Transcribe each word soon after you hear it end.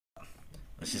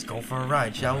Let's just go for a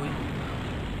ride, shall we?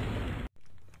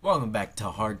 Welcome back to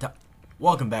Hard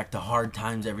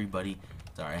Times, everybody.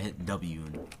 Sorry, I hit W,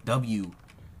 and W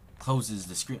closes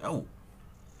the screen. Oh,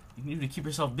 you need to keep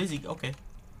yourself busy. Okay.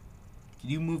 Can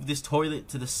you move this toilet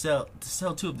to the cell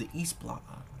 2 of the east block?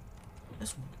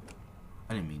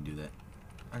 I didn't mean to do that.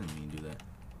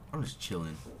 I'm just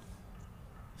chilling.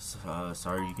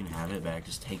 Sorry, you can have it back.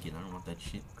 Just take it. I don't want that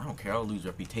shit. I don't care. I'll lose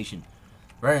reputation.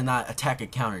 Rather than not attack a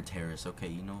counter-terrorist. Okay,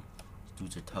 you know, these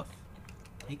dudes are tough.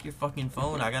 Take your fucking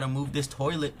phone. I gotta move this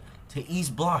toilet to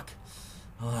east block.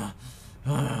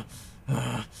 This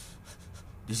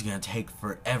is gonna take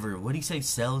forever. What do you say,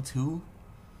 cell 2?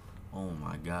 Oh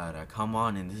my god, I come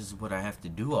on, and this is what I have to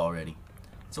do already.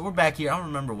 So we're back here. I don't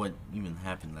remember what even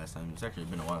happened last time. It's actually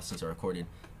been a while since I recorded.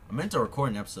 I meant to record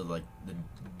an episode like the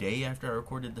day after I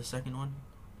recorded the second one.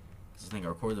 I think I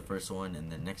recorded the first one,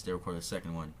 and the next day I recorded the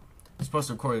second one. I was supposed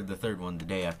to record the third one the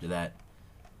day after that,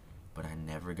 but I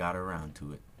never got around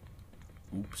to it.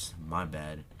 Oops, my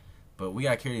bad. But we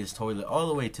gotta carry this toilet all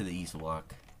the way to the east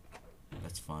block.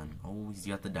 That's fun. Oh, he's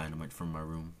got the dynamite from my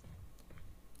room.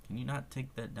 Can you not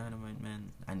take that dynamite,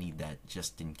 man? I need that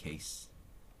just in case.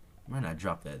 I might not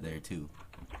drop that there, too.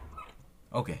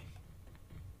 Okay.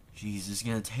 Jeez, this is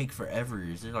gonna take forever.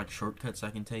 Is there, like, shortcuts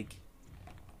I can take?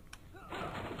 I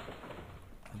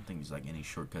don't think there's, like, any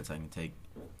shortcuts I can take.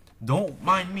 Don't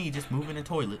mind me just moving the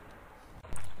toilet.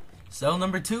 Cell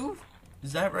number 2?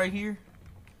 Is that right here?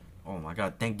 Oh, my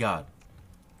God. Thank God.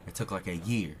 It took, like, a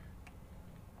year.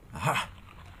 Aha!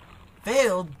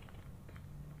 Failed?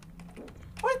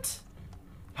 What?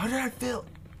 How did I fail?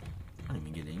 I didn't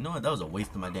even get it. You know what? That was a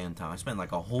waste of my damn time. I spent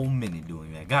like a whole minute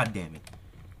doing that. God damn it.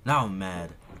 Now I'm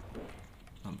mad.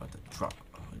 I'm about to drop.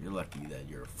 Oh, you're lucky that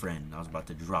you're a friend. I was about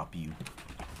to drop you.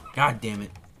 God damn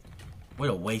it. Way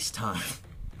to waste time.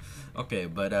 Okay,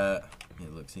 but yeah,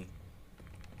 look, see.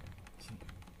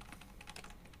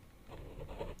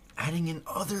 Adding an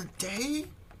other day?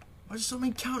 Why there's so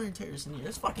many counter-terrorists in here?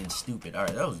 That's fucking stupid.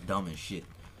 Alright, that was dumb as shit.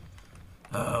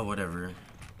 Whatever.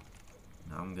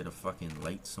 Now I'm gonna fucking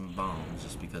light some bombs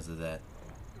just because of that.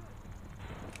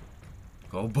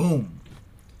 Go boom!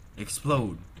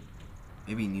 Explode.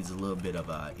 Maybe it needs a little bit of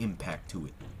impact to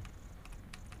it.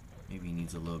 Maybe it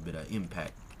needs a little bit of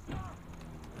impact.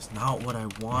 That's not what I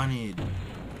wanted.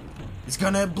 It's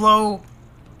gonna blow!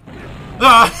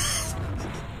 Ah!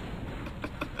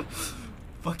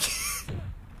 Fuck.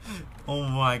 Oh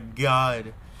my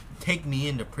god. Take me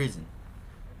into prison.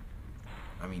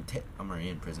 I mean, I'm already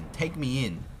in prison. Take me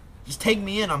in. Just take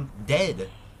me in. I'm dead.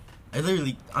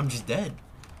 I'm just dead.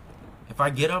 If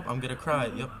I get up, I'm gonna cry.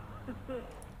 Yep.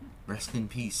 Rest in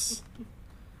peace.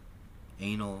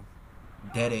 Anal.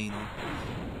 Dead anal.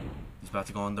 He's about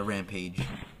to go on the rampage.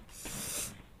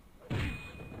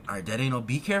 Alright, dead anal.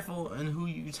 Be careful in who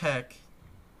you attack.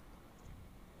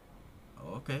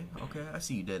 Oh, okay. Okay, I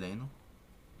see you, dead anal.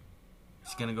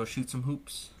 Just gonna go shoot some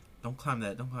hoops. Don't climb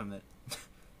that. Don't climb that.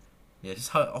 Yeah, just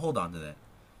hold on to that.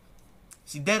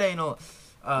 See, dead anal,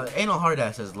 anal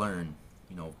hardass has learned,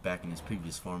 you know, back in his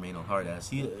previous form, anal hardass,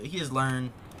 he has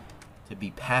learned to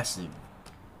be passive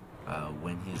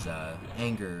when his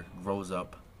anger grows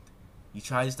up. He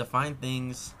tries to find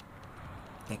things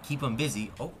that keep him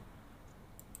busy. Oh.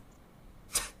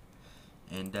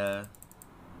 And,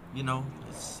 you know,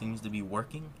 it seems to be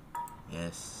working.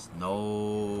 Yes.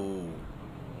 No.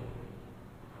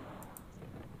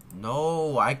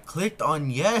 No, I clicked on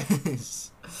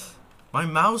yes. My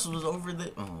mouse was over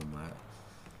the. Oh my.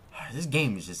 This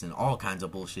game is just in all kinds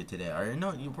of bullshit today. Alright,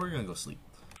 no, we're gonna go sleep.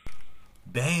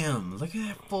 Bam! Look at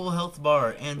that full health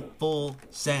bar and full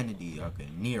sanity. Okay,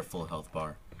 near full health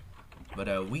bar. But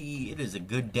it is a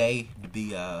good day to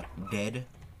be dead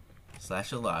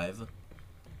 / alive.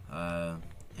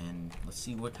 And let's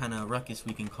see what kind of ruckus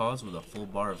we can cause with a full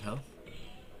bar of health.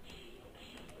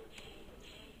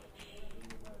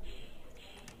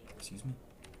 Excuse me.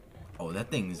 Oh, that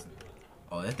thing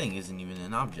isn't even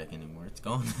an object anymore. It's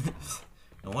gone.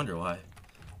 No wonder why.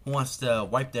 Who wants to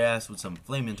wipe their ass with some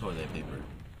flaming toilet paper?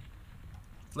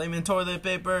 Flaming toilet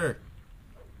paper!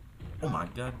 Oh my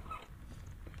god.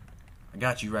 I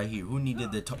got you right here. Who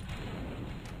needed the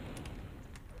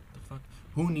fuck?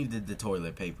 Who needed the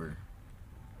toilet paper?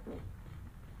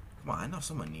 Come on, I know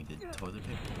someone needed toilet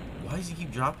paper. Why does he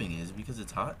keep dropping it? Is it because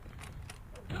it's hot?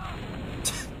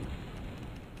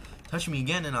 Touch me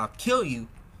again and I'll kill you.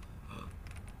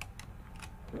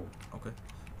 Okay.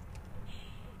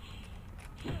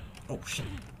 Oh shit.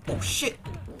 Oh shit.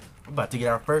 I'm about to get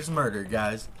our first murder,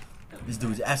 guys. This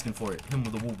dude's asking for it. Him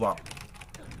with the woo bop.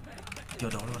 I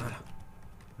don't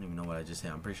even know what I just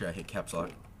hit. I'm pretty sure I hit caps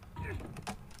lock.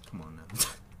 Come on now.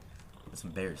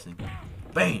 That's embarrassing.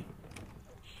 Bang!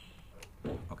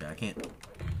 Okay, I can't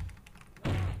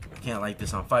light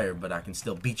this on fire, but I can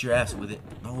still beat your ass with it.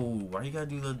 No, why you gotta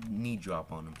do the knee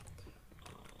drop on him?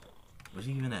 Where's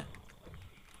he even at?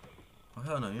 Oh,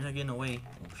 hell no, you're not getting away.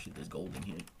 Oh, shit, there's gold in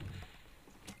here.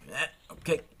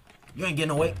 Okay, you ain't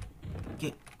getting away.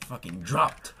 Get fucking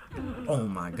dropped. Oh,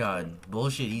 my God.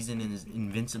 Bullshit, he's in his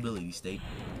invincibility state.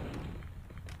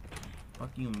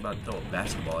 Fuck you, I'm about to throw a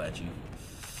basketball at you.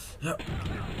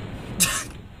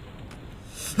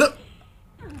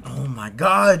 Oh, my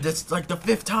God, that's like the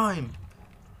 5th time.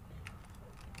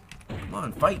 Come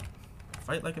on, fight.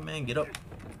 Fight like a man, get up.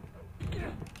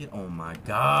 Oh, my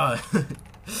God.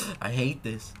 I hate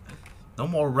this. No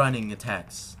more running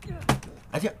attacks.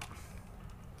 I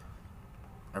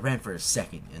ran for a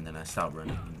second and then I stopped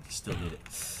running and he still did it.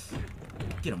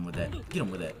 Get him with that. Get him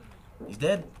with that. He's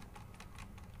dead?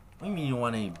 What do you mean you don't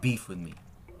want any beef with me?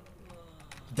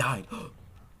 He died.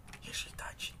 Yes, she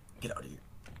died. Shit. Get out of here.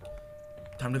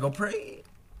 Time to go pray.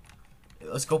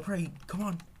 Let's go pray. Come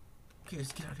on. Okay,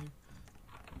 let's get out of here.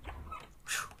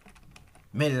 Whew.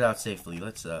 Made it out safely.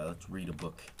 Let's read a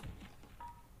book.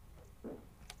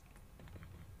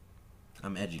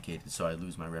 I'm educated, so I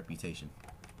lose my reputation.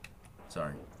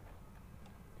 Sorry.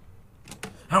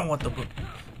 I don't want the book.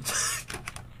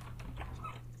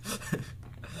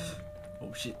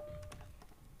 Oh shit.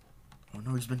 Oh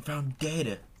no, he's been found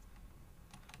dead.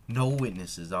 No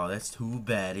witnesses. Oh, that's too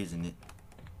bad, isn't it?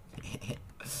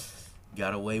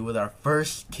 Got away with our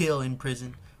first kill in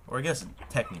prison. Or I guess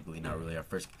technically not really our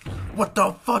first. What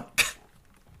the fuck?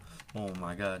 Oh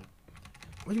my god.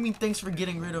 What do you mean thanks for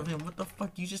getting rid of him? What the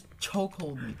fuck? You just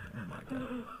chokehold me. Oh my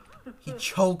god. He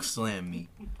choke slammed me.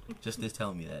 Just to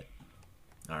tell me that.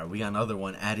 Alright, we got another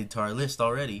one added to our list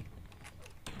already.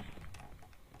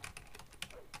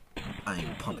 I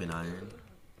ain't pumping iron.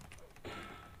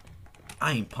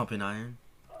 I ain't pumping iron.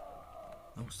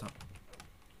 No, stop.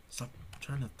 Stop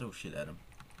trying to throw shit at him.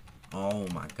 Oh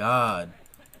my god.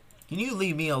 Can you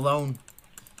leave me alone?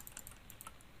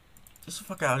 Just the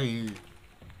fuck out of here.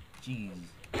 Jeez.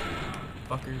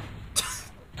 Fucker.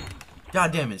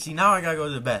 God damn it. See, now I gotta go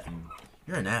to the bathroom.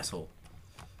 You're an asshole.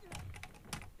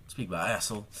 Speak about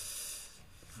asshole.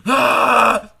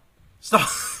 Ah! Stop.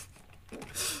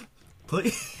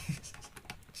 Please.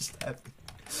 Just have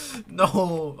it.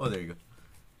 No. Oh, there you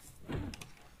go.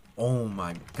 Oh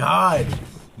my god.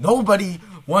 Nobody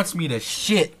wants me to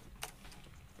shit.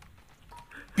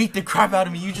 Beat the crap out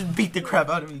of me. You just beat the crap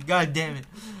out of me. God damn it.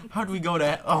 How do we go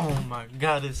to... Oh my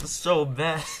god, this is so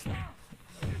bad.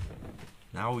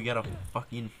 Now we gotta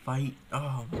fucking fight.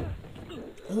 Oh.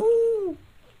 Ooh.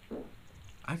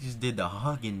 I just did the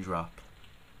hug and drop.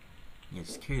 Yeah,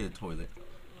 just carry the toilet.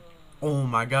 Oh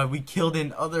my god, we killed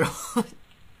an other... That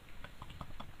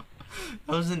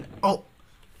was an... Oh.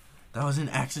 That was an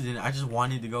accident. I just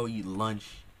wanted to go eat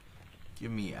lunch.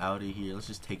 Get me out of here. Let's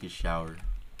just take a shower.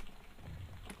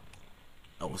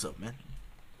 Oh, what's up, man?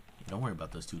 Hey, don't worry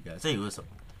about those two guys. Hey, what's up?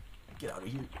 Get out of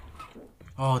here.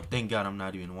 Oh, thank God I'm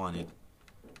not even wanted.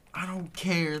 I don't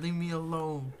care. Leave me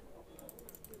alone.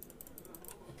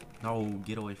 No,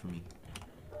 get away from me.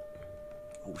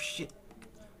 Oh, shit.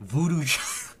 Voodoo.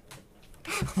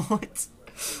 What?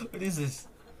 What is this?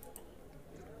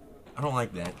 I don't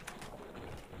like that.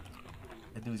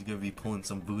 That dude's gonna be pulling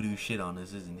some voodoo shit on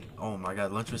us, isn't he? Oh my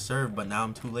god, lunch was served, but now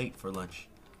I'm too late for lunch.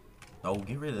 Oh,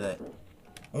 get rid of that.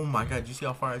 Oh my god, you see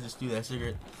how far I just threw that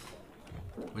cigarette?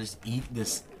 We'll just eat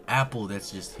this apple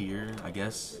that's just here, I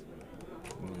guess.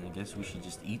 I guess we should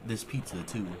just eat this pizza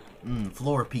too.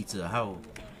 Floor pizza, how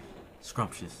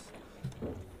scrumptious.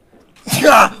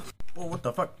 Oh, what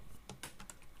the fuck?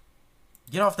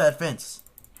 Get off that fence.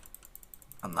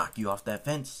 I'll knock you off that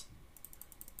fence.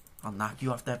 I'll knock you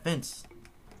off that fence.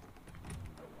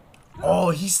 Oh,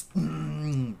 he's...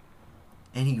 and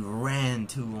he ran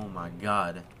too. Oh my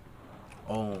god.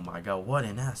 Oh my god, what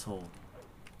an asshole.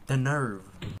 The nerve.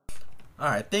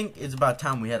 Alright, I think it's about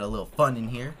time we had a little fun in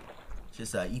here.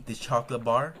 Just eat this chocolate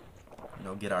bar. You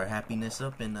know, get our happiness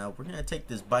up. And we're going to take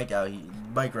this bike out here,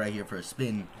 bike right here for a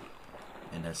spin.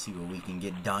 And see what we can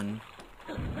get done.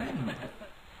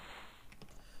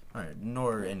 Alright,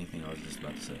 nor anything I was just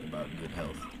about to say about good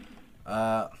health.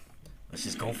 Let's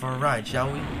just go for a ride,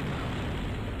 shall we?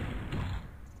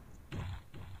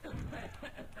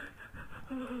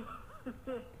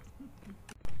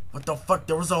 What the fuck?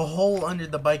 There was a hole under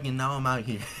the bike and now I'm out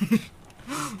here.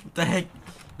 What the heck?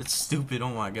 That's stupid.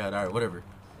 Oh my god. Alright, whatever.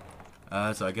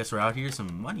 So I guess we're out here.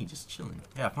 Some money just chilling.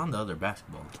 Yeah, I found the other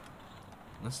basketball.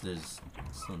 Unless there's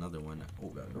still another one. Oh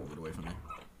god, go get away from there.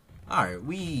 Alright,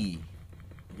 I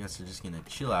guess we're just gonna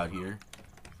chill out here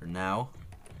for now.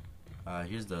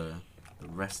 Here's the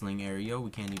wrestling area. We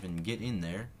can't even get in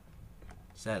there,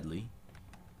 sadly.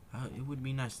 It would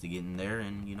be nice to get in there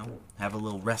and, you know, have a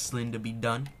little wrestling to be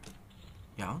done.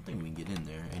 Yeah, I don't think we can get in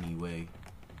there anyway.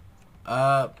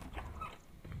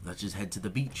 Let's just head to the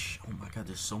beach. Oh my god,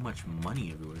 there's so much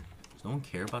money everywhere. Does no one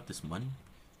care about this money?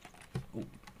 Oh,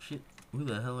 shit. Who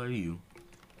the hell are you?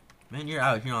 Man, you're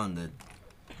out here on the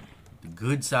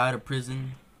good side of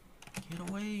prison. Get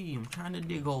away. I'm trying to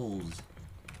dig holes.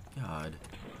 God.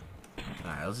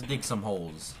 Alright, let's dig some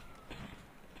holes.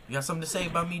 You got something to say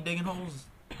about me digging holes?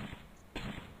 Get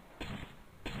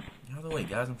out of the way,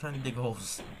 guys. I'm trying to dig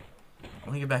holes. I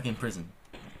want to get back in prison.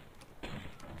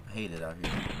 I hate it out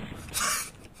here.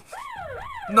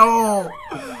 No!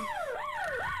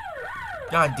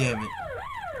 God damn it.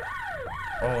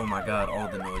 Oh my god, all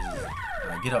the noises.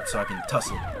 Alright, get up so I can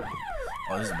tussle.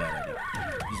 Oh, this is a bad idea.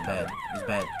 This is bad. This is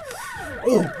bad.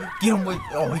 Oh, get him with...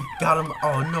 Oh, he got him.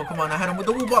 Oh, no, come on. I had him with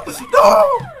the whoop-up.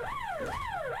 No!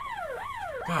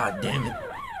 God damn it.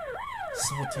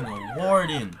 Assaulting a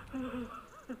warden.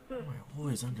 My boy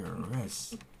is under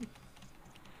arrest.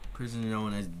 Prisoner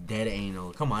known as Dead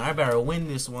Anal. Come on, I better win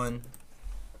this one.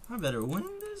 I better win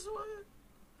this one.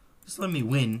 Just let me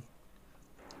win.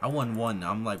 I won one.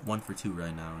 I'm like 1 for 2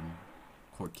 right now in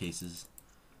court cases.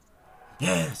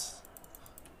 Yes!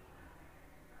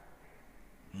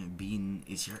 And beating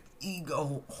is your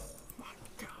ego. Oh my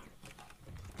god.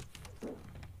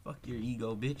 Fuck your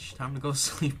ego, bitch. Time to go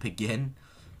sleep again.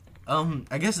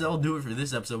 I guess that'll do it for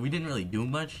this episode. We didn't really do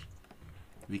much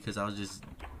because I was just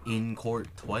in court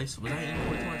twice. Was I in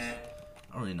court twice?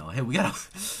 I don't really know. Hey, we got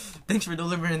thanks for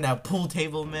delivering that pool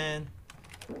table, man.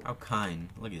 How kind.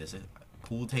 Look at this.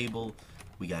 Pool table.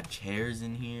 We got chairs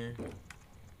in here. I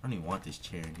don't even want this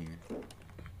chair in here.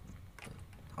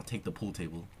 I'll take the pool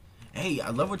table. Hey, I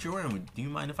love what you're wearing. Do you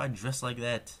mind if I dress like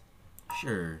that?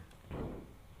 Sure.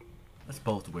 Let's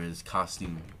both wear this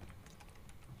costume.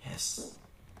 Yes.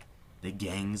 The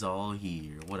gang's all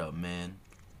here. What up, man?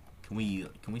 Can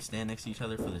we stand next to each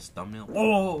other for this thumbnail?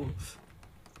 Whoa!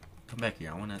 Come back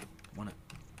here. I wanna. Alright,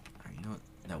 you know what?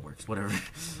 That works. Whatever.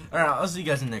 Alright, I'll see you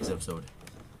guys in the next episode.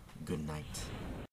 Good night.